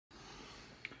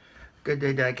Good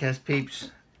day, diecast peeps.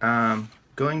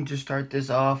 Going to start this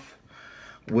off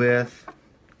with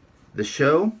the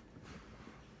show.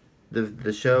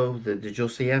 The show that you'll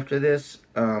see after this.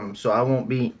 So I won't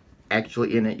be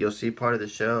actually in it. You'll see part of the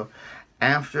show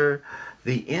after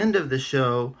the end of the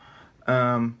show.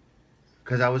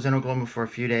 Because I was in Oklahoma for a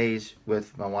few days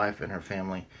with my wife and her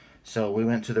family. So we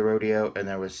went to the rodeo, and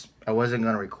I wasn't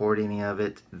going to record any of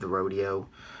it, the rodeo,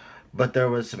 but there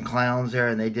was some clowns there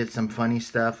and they did some funny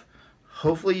stuff.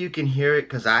 Hopefully you can hear it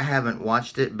because I haven't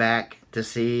watched it back to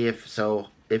see if you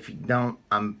don't,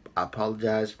 I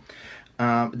apologize.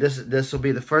 This will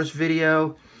be the first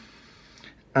video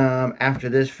after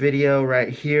this video right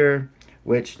here,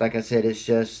 which, like I said, it's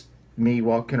just me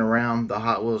walking around the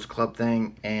Hot Wheels club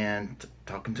thing and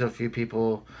talking to a few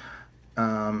people,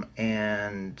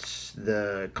 and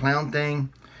the clown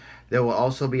thing. There will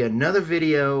also be another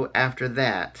video after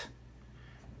that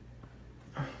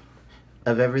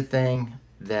of everything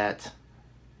that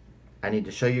I need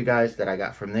to show you guys that I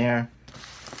got from there,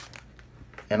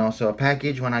 and also a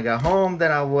package when I got home that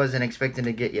I wasn't expecting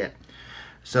to get yet.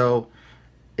 So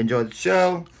enjoy the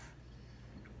show.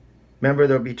 Remember,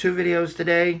 there'll be 2 videos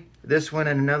today, this one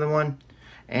and another one,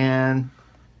 and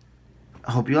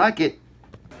I hope you like it.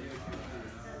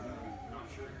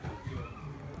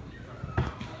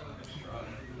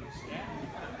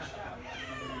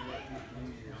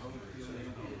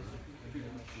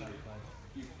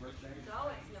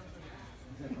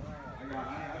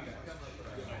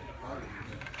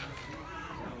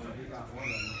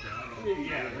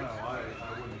 Yeah, no, I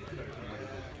wouldn't expect somebody to.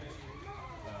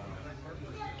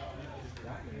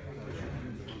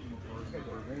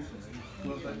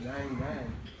 Well, that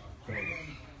 99. So, I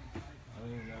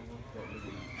mean, that was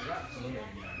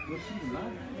what she's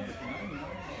 99.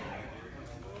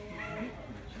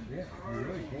 Yeah, you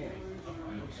really can.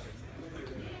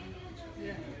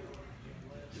 Yeah.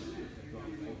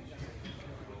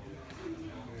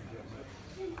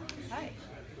 Hi.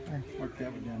 Mark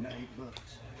that one down to $8.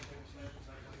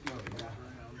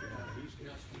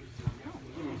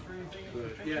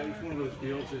 But yeah, it's one of those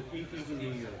deals that Ethan's in the I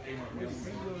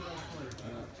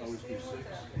always do 6. And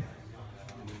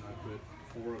then I put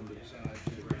 4 on the side.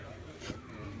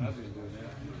 And I've been doing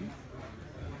that.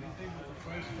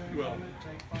 Well,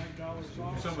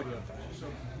 somebody else.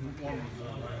 One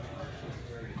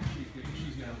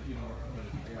she's now, you know.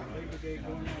 Labor Day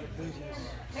going out of business.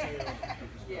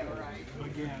 Yeah, right.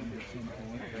 Again. At some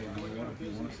point, if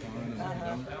you want to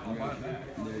sign,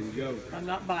 there you go. I'm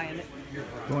not buying it.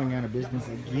 Going out of business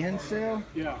again, Sal?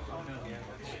 Yeah.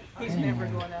 He's never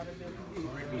going out of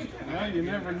business. Well, you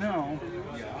never know.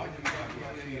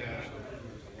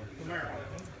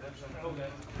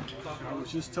 I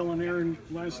was just telling Aaron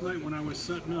last night when I was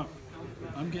setting up,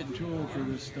 I'm getting too old for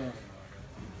this stuff.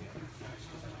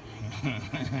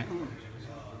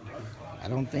 I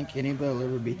don't think anybody will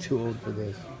ever be too old for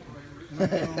this.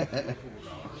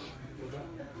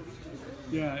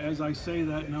 Yeah, as I say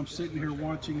that, and I'm sitting here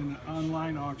watching an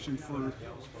online auction for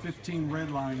 15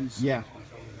 red lines. Yeah.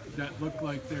 That look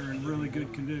like they're in really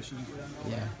good condition.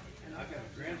 Yeah.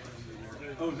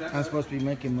 I'm supposed to be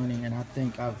making money, and I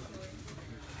think I've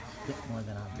spent more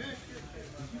than I've.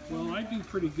 Well, I do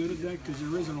pretty good at that because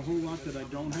there isn't a whole lot that I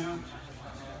don't have.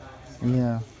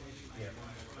 Yeah.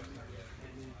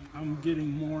 I'm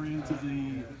getting more into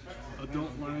the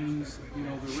adult lines, you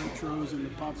know, the retros and the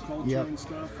pop culture and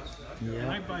stuff. Yeah. And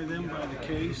I buy them by the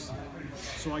case,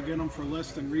 so I get them for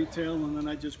less than retail, and then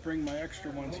I just bring my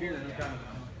extra ones here.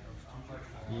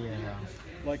 Yeah.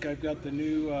 Like I've got the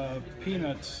new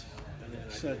Peanuts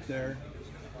set there.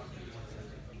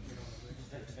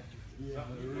 You know,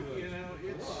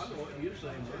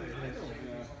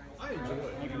 I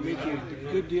can make you a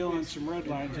good deal on some red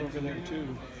lines over there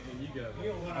too.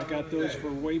 I got those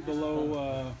for way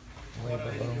below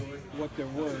what they're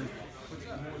worth.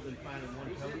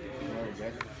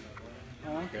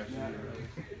 Huh?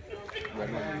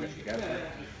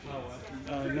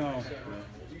 No.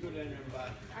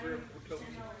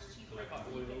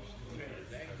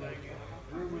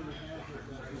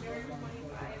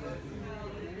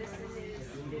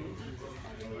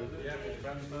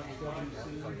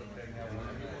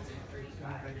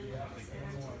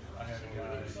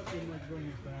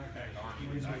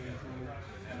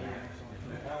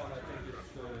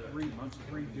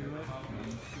 Redo it.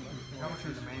 How much are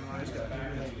the main lines? It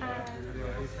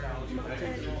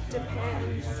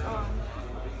depends on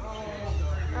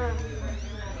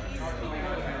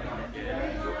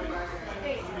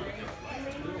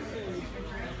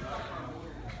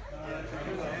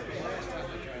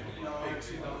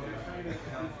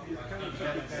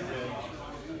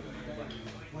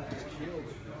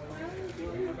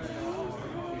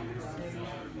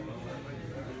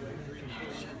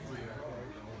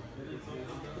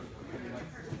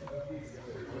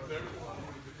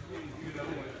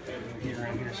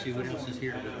see what else is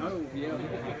here. Oh, yeah.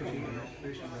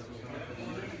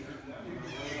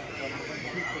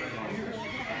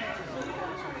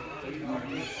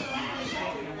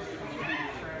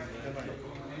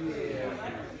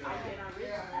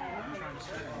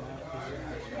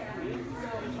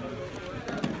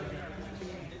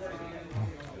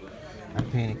 I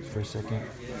panicked for a second.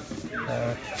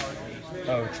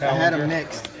 Oh, I had them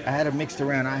mixed. I had them mixed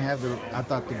around. I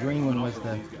thought the green one was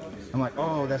the. I'm like,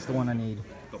 oh, that's the one I need.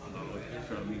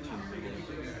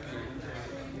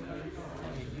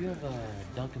 You have a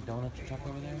Dunkin' Donuts truck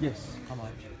over there? Yes. How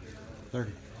much?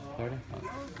 30. 30?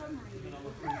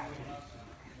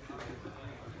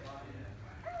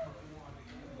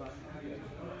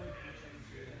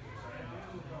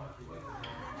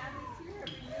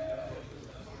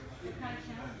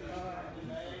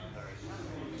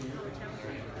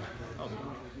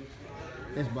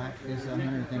 It's black. It's a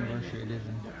 100th anniversary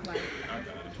edition.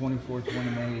 24, 20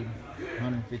 made,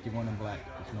 151 in black.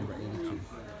 It's number 82.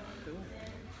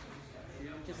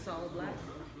 Just solid black?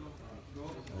 Well,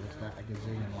 it's got a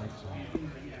gazillion lights on it.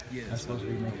 Yes. I'm supposed to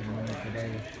be making money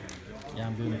today. Yeah,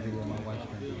 I'm doing a video. My wife's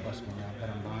going to bust me out, but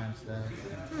I'm buying stuff.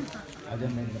 I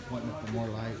done made an appointment for more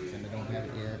lights, and they don't have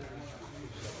it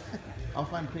yet. I'll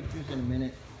find pictures in a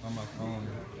minute on my phone.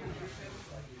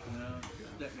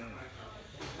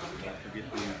 I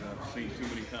forget these. I've seen too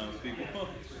many times, people.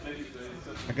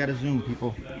 I gotta zoom,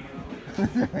 people.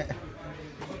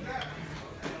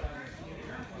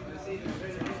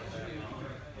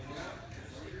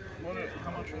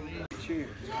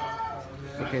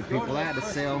 Okay, people, I had to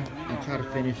sell and try to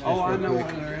finish this Oh, I know real where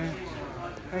quick. they're at.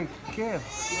 Hey, Kev,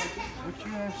 what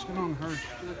you asking on Hearst?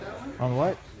 On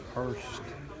what? Hearst.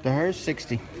 The hers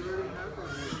 60.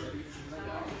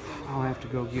 I'll have to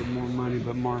go get more money,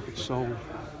 but market sold.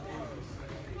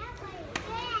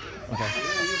 Okay.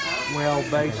 Well, As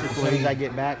soon as basically, I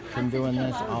get back from doing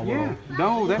this, I'll yeah.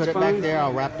 No, that's put it fine. back there.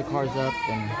 I'll wrap the cars up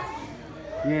and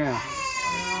Yeah.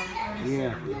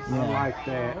 Yeah. I like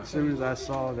that. As soon as I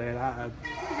saw that,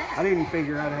 I didn't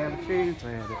figure I'd have a chance at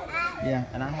it. yeah.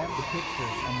 And I have the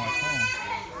pictures on my phone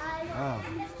of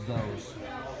those.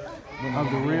 When Of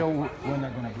they're the gonna real be- one. When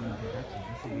they're going to be in production.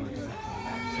 This will be in production.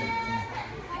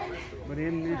 But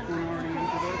isn't this one already in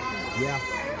production? Yeah.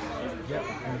 Yep.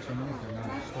 And some of them are not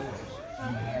in stores.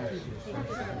 And the house is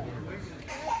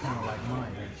kind of like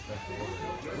mine and stuff.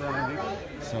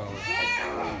 So,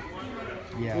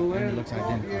 yeah, and it looks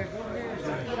identical.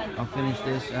 I'll finish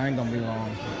this. I ain't gonna be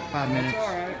long. 5 minutes.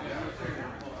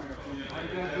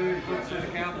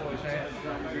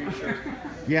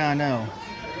 Yeah, I know.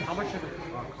 How much of the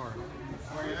car?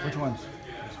 Which ones?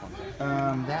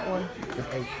 That one is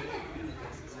 8.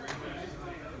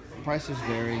 Prices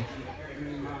vary.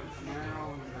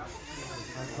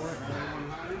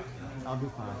 I'll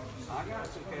do 5.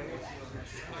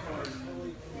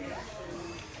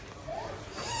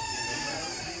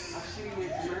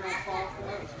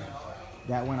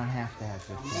 That one I have to have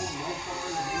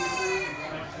 15.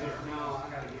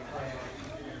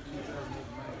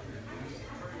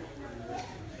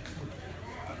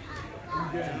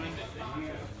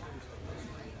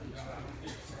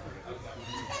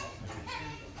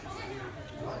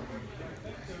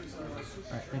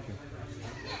 All right, thank you.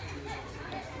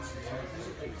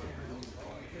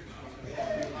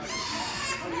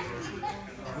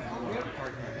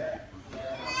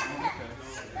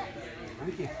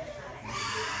 Thank you.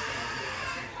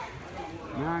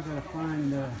 Now I gotta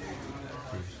find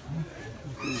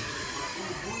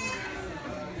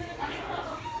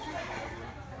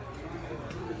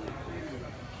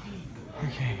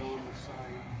Okay.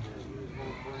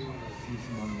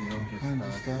 Find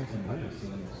the stuff.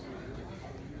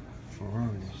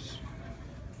 Ferraris.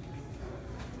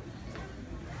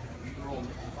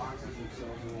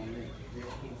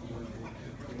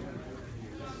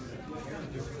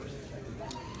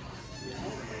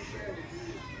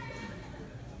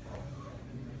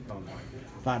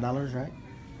 $5, right?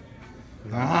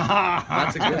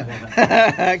 That's a good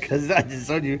one. Because I just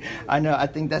told you, I know, I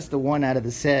think that's the one out of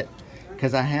the set.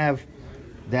 Because I have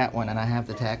that one and I have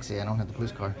the taxi. I don't have the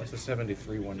police car. That's the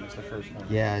 73 one. That's the first one.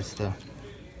 Yeah, it's the.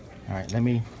 All right, let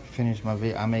me finish my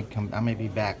video. I may be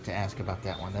back to ask about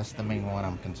that one. That's the main one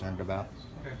I'm concerned about.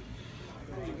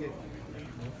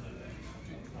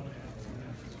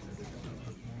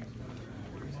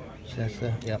 So that's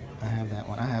the. Yep, I have that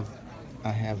one. I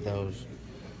have those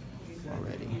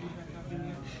already.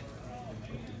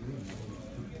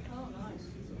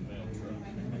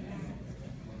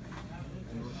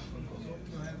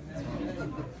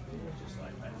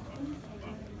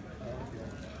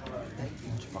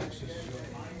 Lunch boxes.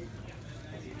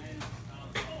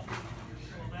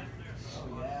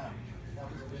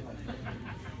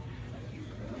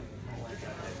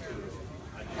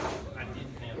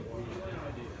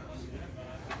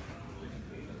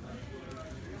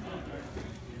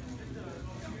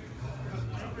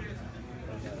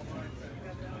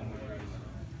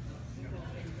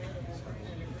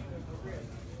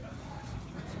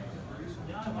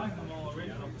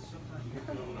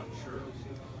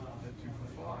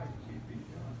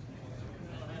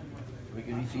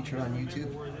 we going to be featured on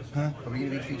YouTube? Huh? Are we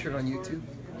going to be featured on YouTube?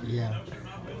 Yeah.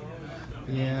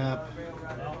 Yeah.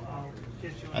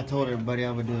 I told everybody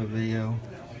I would do a video.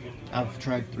 I've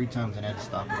tried 3 times and I had to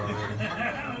stop it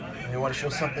already. You want to show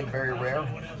something very rare?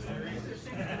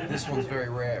 This one's very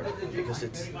rare because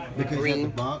it's Because green. you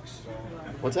have the box?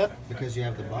 What's that? Because you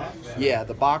have the box? Yeah,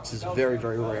 the box is very,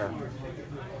 very rare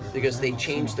because they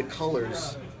changed the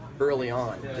colors early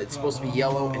on. It's supposed to be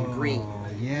yellow and green. Oh,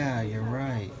 yeah, you're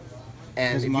right.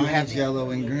 And Because if you mine have is yellow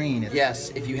and green. yes,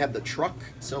 if you have the truck,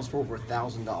 it sells for over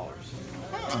 $1,000.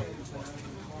 Huh.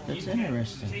 That's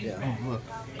interesting. Yeah. Oh, look.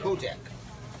 Kojak.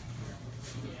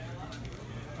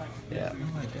 Yeah,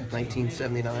 I like that.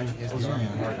 1979. Here's the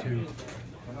R2.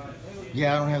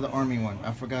 Yeah, I don't have the army one.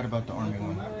 I forgot about the army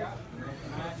one.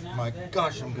 My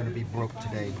gosh, I'm gonna be broke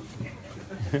today.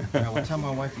 And I will tell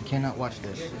my wife you cannot watch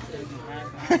this.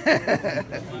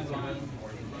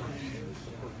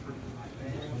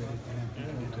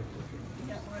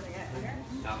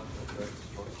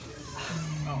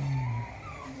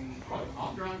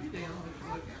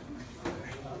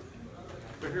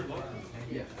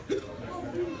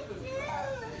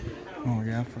 Oh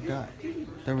yeah, I forgot.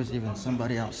 There was even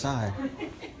somebody outside.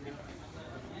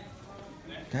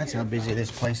 That's how busy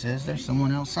this place is. There's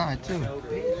someone outside too.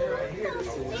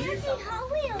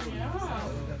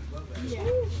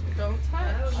 Don't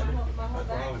touch.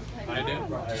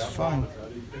 It's fun.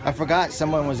 I forgot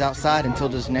someone was outside until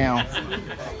just now.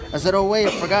 I said, oh wait,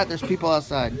 I forgot there's people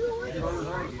outside.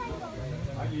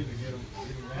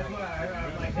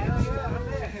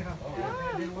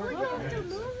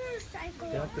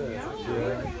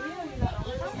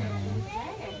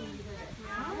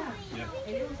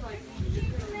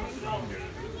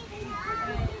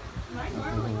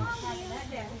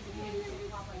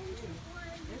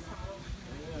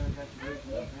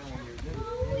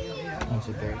 That's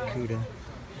a barracuda.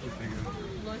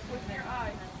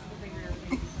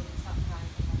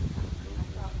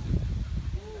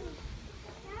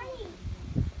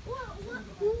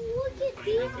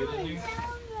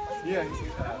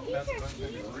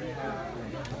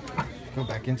 Go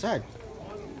back inside.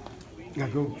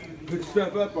 Gotta go put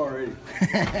stuff up already.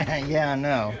 Yeah, I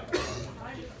know.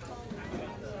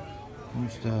 New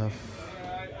stuff.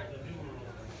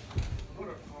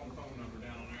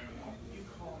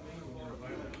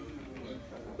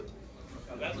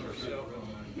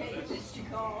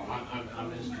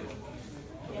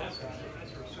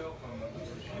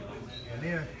 Come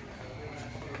here.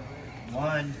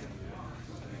 One.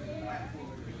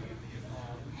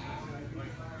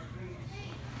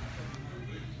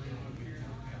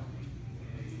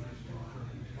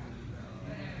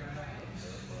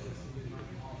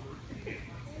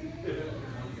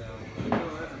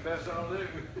 That's all they do.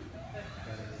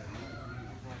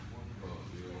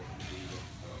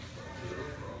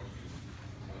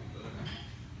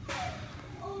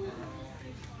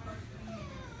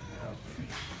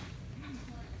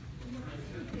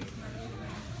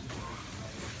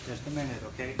 Just a minute,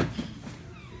 okay?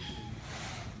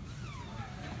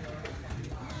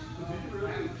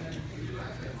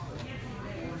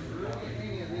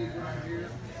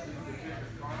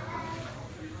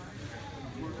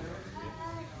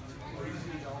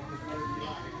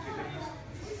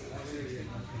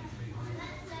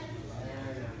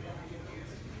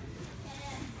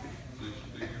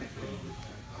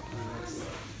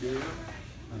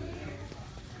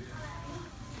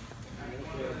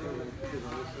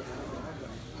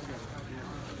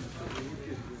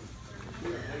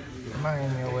 Am I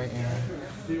in your way, Aaron?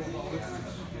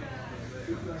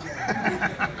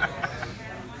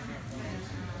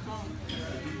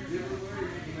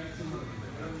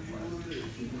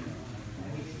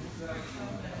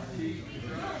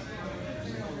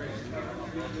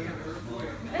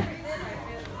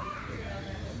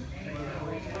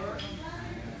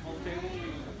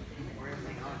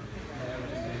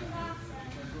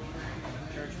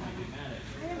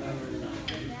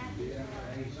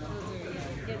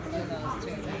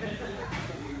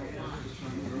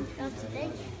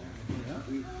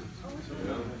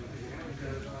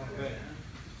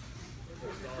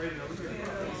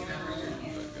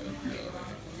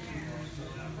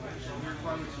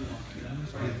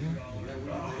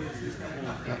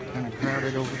 Got kind of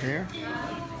crowded over there.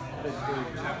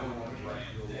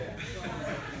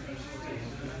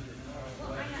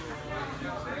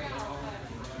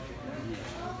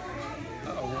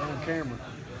 Oh, we're on camera.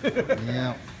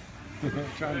 Yeah.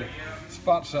 Trying to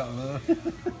spot something, huh?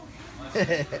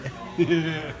 Yeah,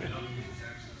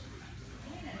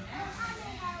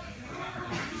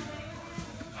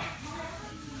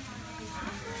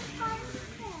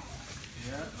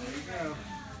 there you go.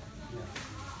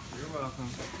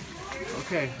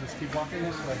 Okay, let's keep walking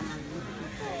this way.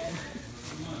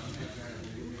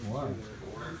 Wow.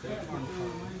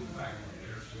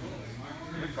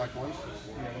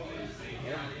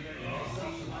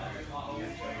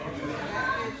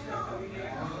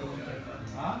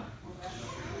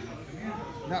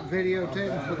 Not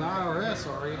videotaping for the IRS,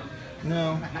 are you?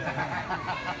 No.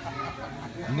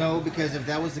 No, because if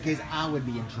that was the case, I would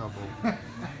be in trouble.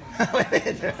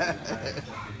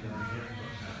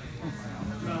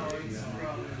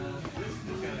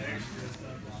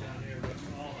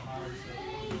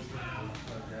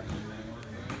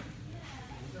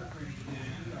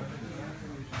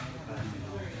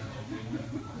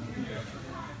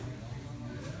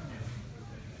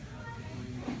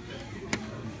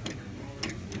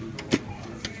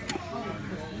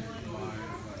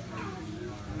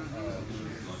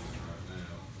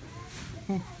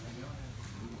 It's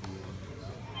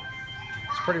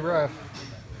pretty rough.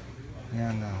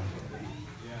 Yeah, no.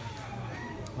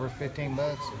 Worth $15.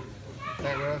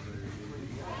 That rough?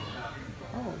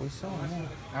 Probably so, yeah.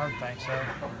 I don't think so.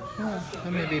 Well, I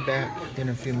may be back in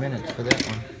a few minutes for that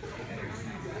one.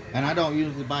 And I don't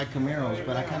usually buy Camaros,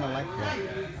 but I kind of like that.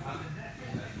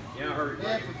 Yeah, for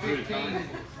 15.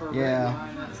 For Yeah. red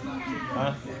line, that's not too bad.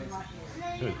 Huh?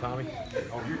 Who, Tommy?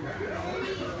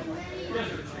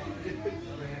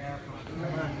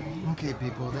 Okay,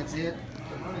 people, that's it.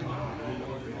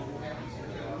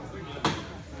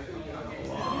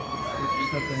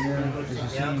 Stuff in there. As you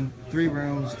see, 3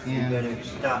 rooms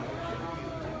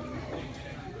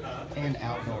and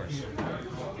outdoors.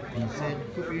 And said,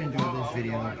 hope you enjoyed this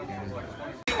video.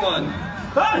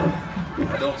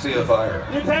 I don't see a fire.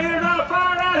 You say there's not a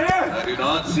fire out here? I do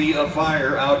not see a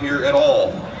fire out here at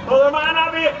all. Well, there might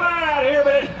not be a fire out here,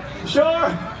 but it sure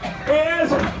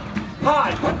is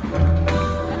hot.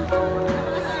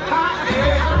 Hot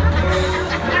here.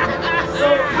 So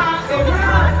hot in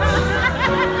here.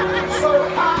 So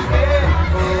hot here.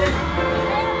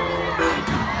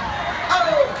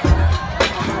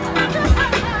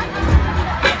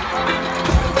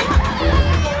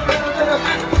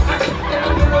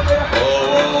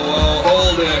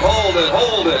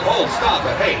 Stop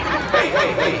it. Hey.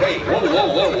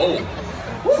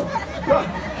 Whoa.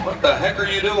 What the heck are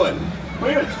you doing?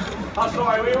 I'm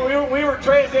sorry, we were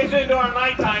transitioning to our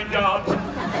nighttime jobs.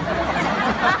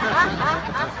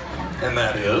 And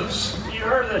that is? You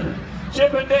heard the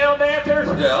Chip and Dale dancers?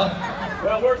 Yeah.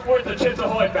 Well, we're at the Chips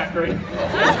Ahoy factory.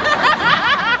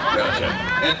 Gotcha.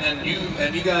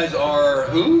 And you guys are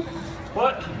who?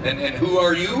 What? And who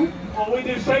are you? Well, we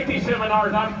do safety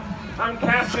seminars. I'm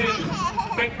Captain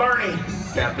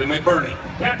McBurney. Captain McBurney.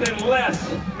 Captain Les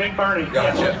McBurney.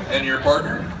 Gotcha. Yes. And your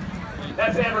partner?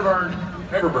 That's Everburn.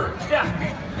 Everburn. Yeah.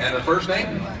 And the first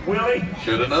name? Willie.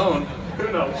 Should have known.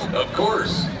 Who knows? Of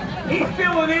course. He's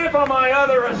filling in for my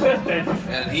other assistant.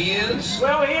 And he is?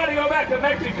 Well, he had to go back to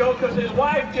Mexico because his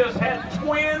wife just had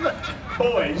twin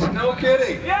boys. No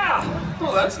kidding. Yeah.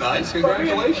 Well, that's nice.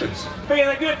 Congratulations. Being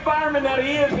a good fireman that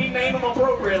he is, he named them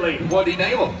appropriately. What'd he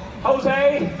name them?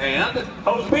 Jose. And?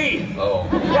 Jose. Oh.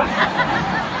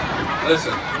 Yeah.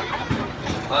 Listen,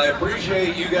 I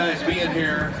appreciate you guys being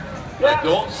here. Yeah. I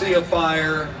don't see a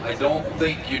fire. I don't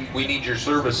think we need your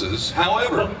services.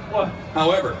 However, What?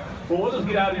 Well, we'll just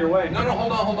get out of your way. No,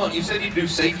 hold on. You said you do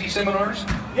safety seminars?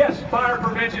 Yes, fire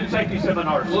prevention safety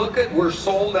seminars. We're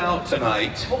sold out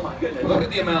tonight. Oh my goodness. Look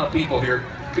at the amount of people here.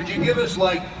 Could you give us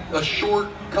like a short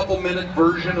couple-minute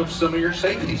version of some of your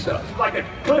safety stuff? Like a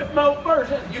Cliff Note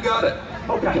version? You got it.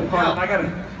 Okay, Yeah. I gotta,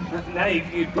 now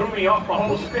you threw me off my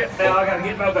whole script, now I gotta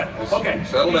get my back. Okay.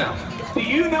 Settle down. Do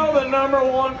you know the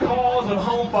 #1 cause of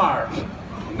home fires?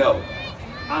 No.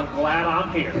 I'm glad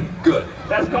I'm here. Good.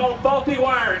 That's called faulty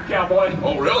wiring, cowboy.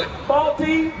 Oh, really?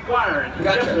 Faulty wiring.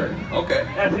 Gotcha. Yes, sir. Okay.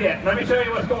 That's it. Let me show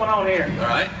you what's going on here. All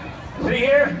right. See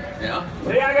here? Yeah.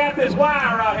 See, I got this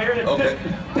wire right here. It's Okay.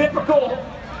 just typical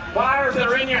wires that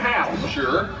are in your house.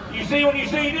 Sure. You see when you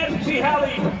see this, you see how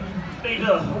these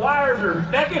wires are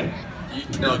naked?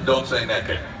 No, don't say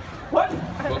naked. What?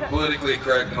 Politically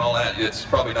correct and all that, it's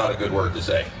probably not a good word to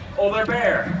say. Oh, they're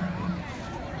bare.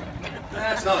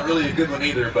 That's not really a good one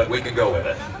either, but we can go with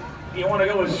it. You want to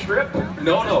go with stripped?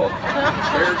 No.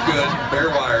 Bare's good. Bare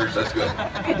wires, that's good.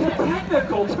 It's a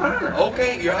technical term.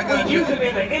 Okay, yeah, I got We you. use it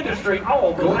in the industry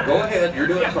all the time. Go ahead, you're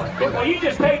doing Yeah. fine. Go Well, ahead. you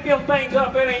just take them things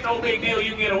up, it ain't no big deal, you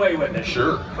can get away with it.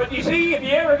 Sure. But you see, if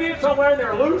you ever get somewhere and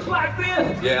they're loose like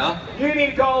this, Yeah? you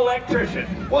need to call an electrician.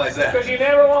 Why is that? Because you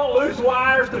never want loose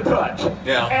wires to touch.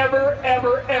 Yeah. Ever.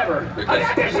 Because- I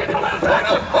got this shit a little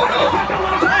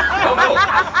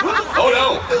Oh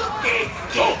no!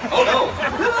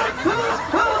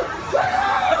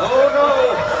 Oh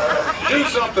no! Do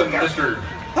something, Mr.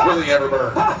 Willie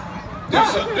Everburn. Do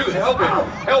something. Help him.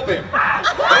 Help him.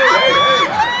 Hey, hey, hey.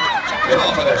 Get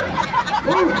off of there.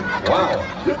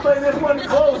 Wow. Good thing this wasn't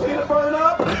close. See it burn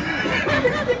up?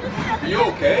 Are you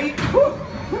okay?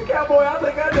 Cowboy, I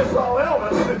think I just saw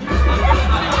Elvis.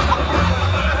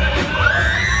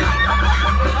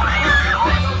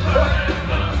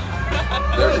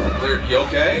 You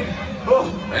okay?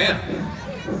 Man,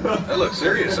 that looks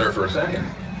serious there for a second.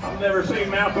 I've never seen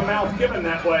mouth-to-mouth given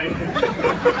that way.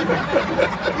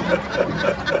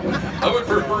 I would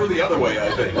prefer the other way,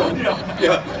 I think.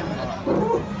 Yeah.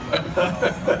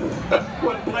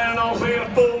 Wasn't planning on seeing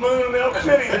a full moon in Elk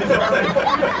City this early.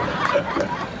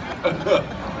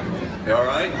 You all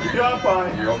right? Yeah, I'm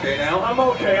fine. You're okay now? I'm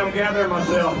okay. I'm gathering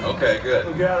myself. Okay, good.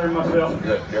 I'm gathering myself.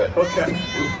 Good, good. Okay.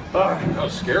 All right. That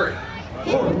was scary.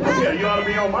 Yeah, you ought to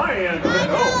be on my end. I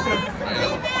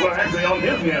know. Well, actually, on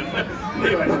his end.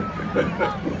 Anyway.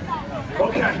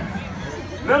 Okay.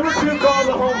 Number 2 called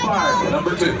the home fire.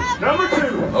 Number 2. Number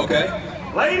 2. Okay.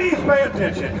 Ladies, pay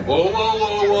attention. Whoa, whoa,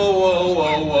 whoa, whoa, whoa,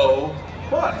 whoa, whoa.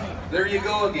 What? There you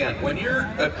go again. When you're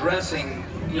addressing,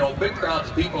 big crowds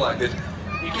of people like this,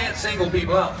 you can't single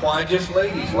people out. Why just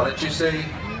ladies? Why don't you say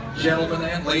gentlemen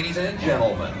and ladies and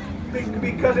gentlemen?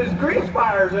 Because it's grease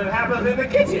fires that happens in the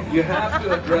kitchen. You have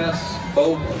to address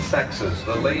both sexes,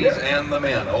 the ladies and the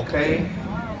men, okay?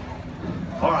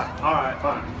 All right,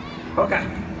 fine. Okay.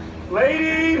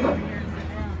 Ladies,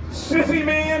 Sissy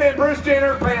Man and Bruce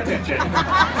Jenner, pay attention.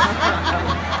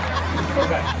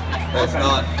 Okay.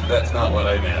 That's not what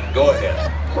I meant. Go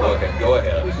ahead. Go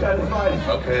ahead. You satisfied?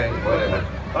 Okay, whatever.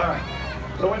 All right.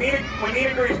 So we need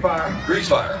a grease fire. Grease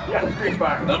fire. Yeah, grease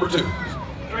fire. Number 2.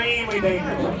 Extremely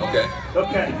dangerous. Okay.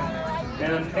 Okay.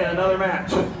 And another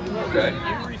match. Okay.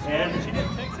 And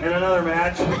another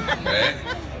match. Okay.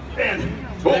 And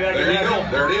oh, there you go.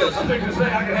 There it is. I was going to say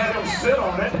I could have him sit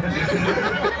on it.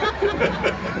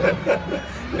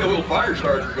 A little fire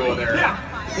starter going there. Yeah.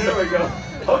 There we go.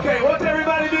 Okay, what's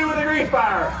everybody do with a grease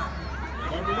fire?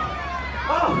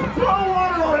 Oh, throw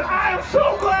water on it. I am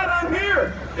so glad I'm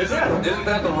here. Isn't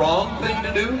that the wrong thing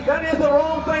to do? That is the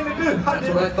wrong thing to do. That's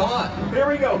what I thought. Here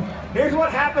we go. Here's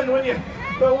what happens when you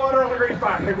throw water on the grease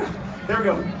fire. Here we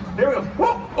go. There we go.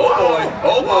 Whoa. Oh boy.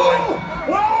 Oh boy.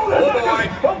 Whoa. Oh boy.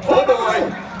 Oh boy.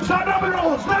 Stop, drop, and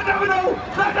roll. Stop, drop, and roll.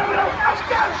 Stop, drop, and roll.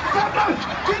 Stop, drop.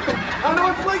 I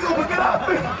know it's legal, but get up.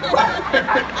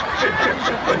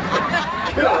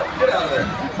 Get out of there.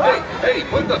 Hey,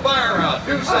 put the fire out.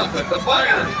 Do something. The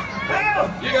fire. Hang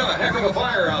on. You got a heck of a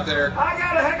fire out there. I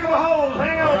got a heck of a hose.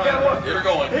 Hang on, cowboy. You're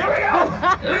going. Here we go.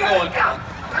 You're going.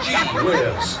 Gee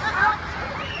whiz.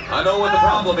 I know what the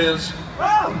problem is.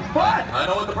 Oh, what? I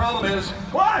know what the problem is.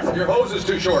 What? Your hose is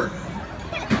too short.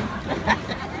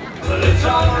 But it's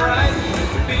alright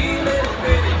to be a little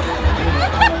bitty.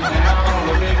 Down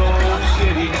a big old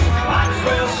city. Might as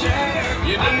well share.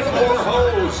 You need more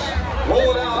hose.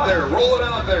 Roll it out there. Roll it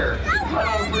out there. I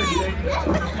don't appreciate that.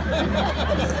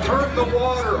 Turn the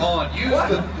water on. Use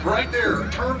the right there.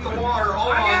 Turn the water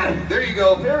on. I got it. There you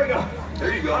go. There we go.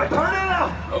 There you go. All right, turn it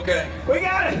out. Okay. We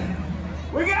got it.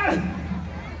 We got it.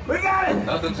 We got it.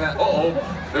 Nothing's happening. Uh-oh.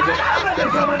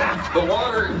 Nothing's coming out. The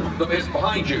water is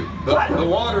behind you. The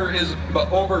water is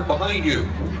over behind you.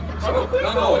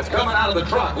 No, it's coming out of the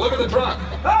truck. Look at the truck.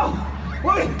 Oh,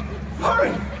 wait.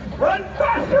 Hurry. Run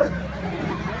faster.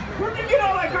 Where'd you get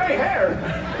all that gray hair?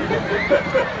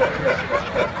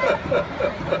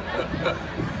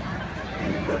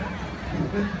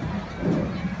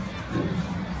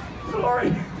 Sorry.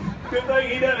 Good thing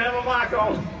he doesn't have a mic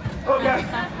on. Okay.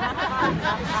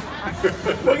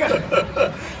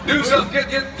 Do something.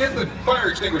 Get the fire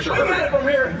extinguisher. We got it from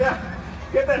here. Yeah.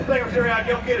 Get that extinguisher out.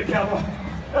 Go get it, cowboy.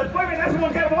 Wait a minute, that's the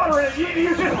one got water in it.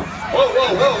 You just... Whoa.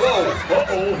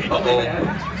 Uh-oh. He don't be mad.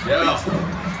 Yeah.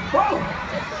 Whoa.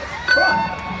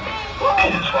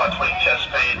 SWAT Fleet Test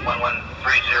Paid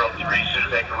 11303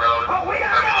 Sudebaker Road. Oh, we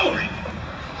gotta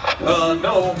go!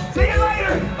 No. See you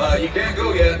later! You can't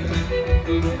go yet.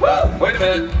 Wait a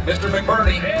minute, Mr.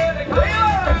 McBurney.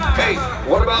 Hey,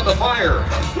 what about the fire?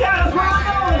 Yeah, that's where we're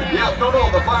going! Yeah, no,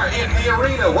 the fire in the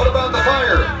arena. What about the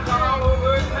fire?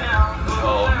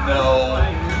 Oh, no.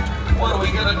 What are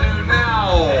we gonna do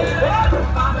now? What?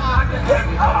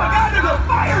 Oh, my God, there's a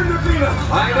fire in the arena!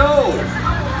 I know.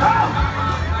 Oh.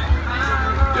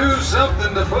 Do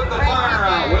something to put the fire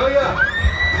out, will ya?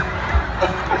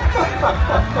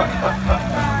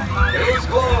 It was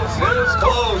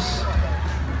close.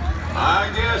 I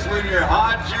guess when you're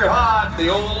hot, you're hot. The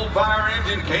old fire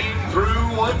engine came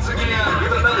through once again.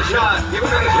 Give it another shot. You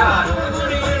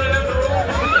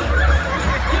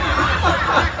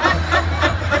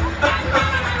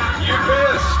bet.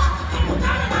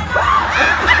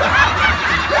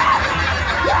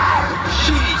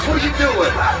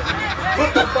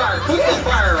 fire. Put the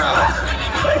fire out.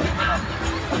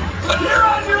 You're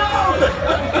on your own.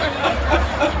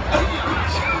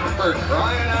 For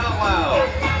crying out loud.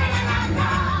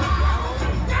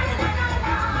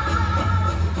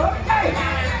 Okay.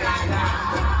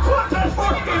 Put the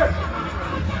fourth gear.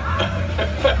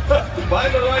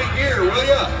 Find the right gear, will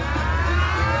ya?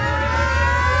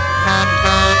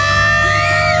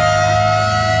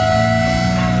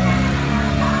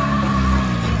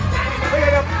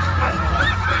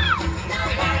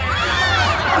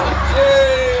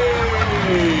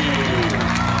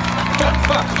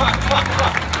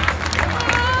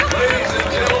 Ladies and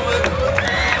gentlemen,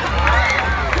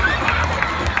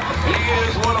 he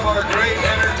is one of our great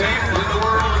entertainers in the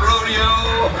world of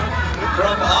rodeo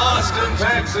from Austin,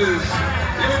 Texas.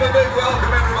 Give him a big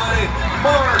welcome, everybody,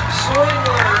 Mark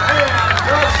Swingler and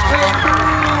Dustin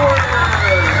Brewer.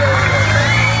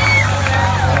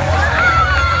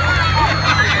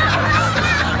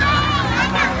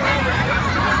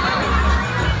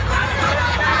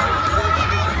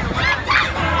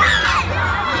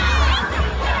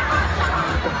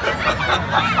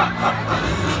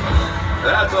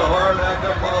 That's a hard act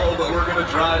to follow, but we're going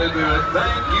to try to do it.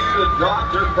 Thank you to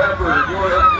Dr. Pepper.